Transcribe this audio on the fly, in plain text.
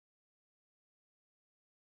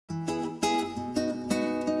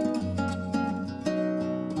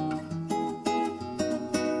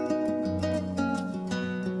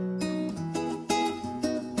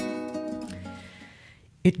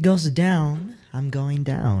It goes down, I'm going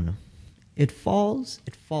down. It falls,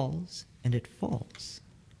 and it falls.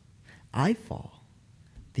 I fall.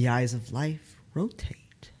 The eyes of life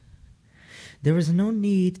rotate. There is no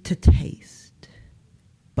need to taste,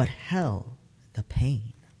 but hell, the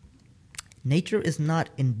pain. Nature is not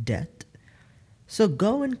in debt, so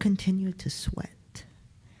go and continue to sweat.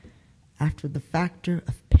 After the factor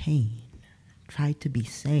of pain, try to be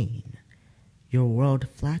sane. Your world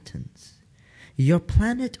flattens. Your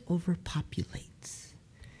planet overpopulates.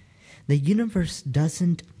 The universe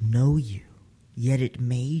doesn't know you, yet it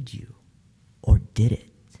made you, or did it?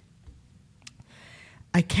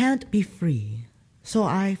 I can't be free, so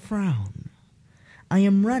I frown. I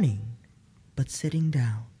am running, but sitting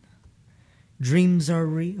down. Dreams are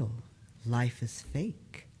real, life is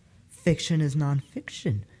fake. Fiction is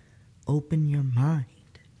nonfiction. Open your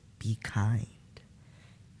mind, be kind.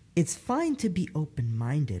 It's fine to be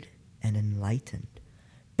open-minded and enlightened,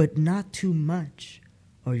 but not too much,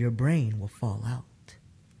 or your brain will fall out.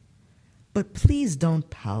 But please don't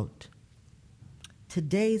pout.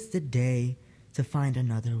 Today's the day to find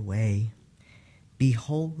another way.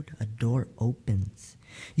 Behold, a door opens.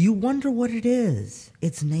 You wonder what it is.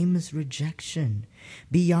 Its name is rejection.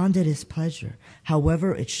 Beyond it is pleasure.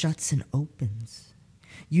 However, it shuts and opens.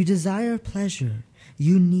 You desire pleasure.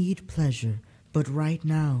 You need pleasure. But right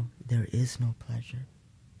now, there is no pleasure.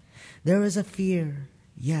 There is a fear.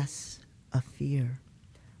 Yes, a fear.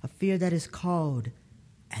 A fear that is called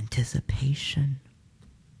anticipation.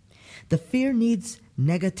 The fear needs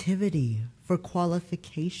negativity for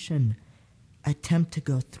qualification. Attempt to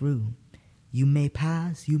go through. You may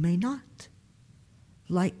pass, you may not.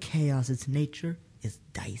 Like chaos, its nature is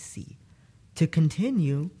dicey. To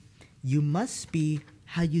continue, you must be,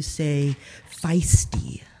 how you say,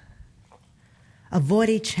 feisty. Avoid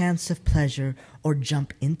a chance of pleasure or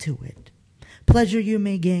jump into it. Pleasure you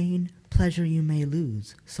may gain, pleasure you may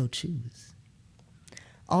lose, so choose.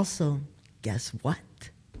 Also, guess what?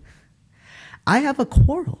 I have a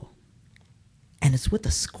quarrel, and it's with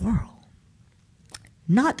a squirrel.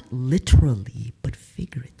 Not literally, but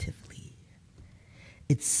figuratively.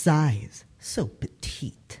 Its size, so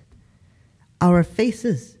petite. Our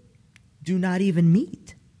faces do not even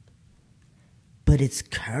meet. But its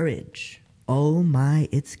courage, oh my,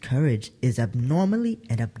 its courage is abnormally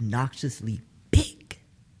and obnoxiously big.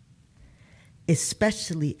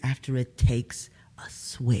 Especially after it takes a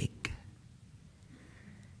swig.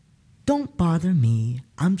 Don't bother me,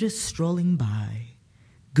 I'm just strolling by.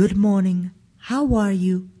 Good morning, how are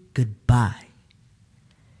you? Goodbye.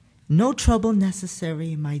 No trouble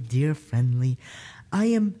necessary, my dear friendly. I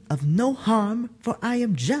am of no harm, for I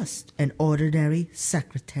am just an ordinary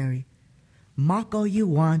secretary. Mock all you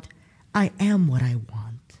want, I am what I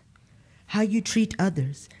want. How you treat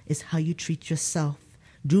others is how you treat yourself.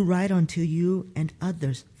 Do right unto you and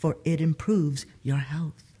others, for it improves your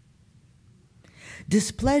health.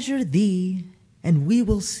 Displeasure thee, and we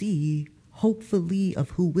will see, hopefully,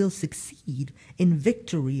 of who will succeed in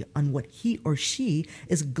victory on what he or she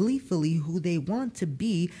is gleefully who they want to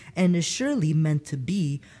be and is surely meant to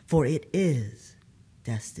be, for it is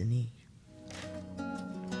destiny.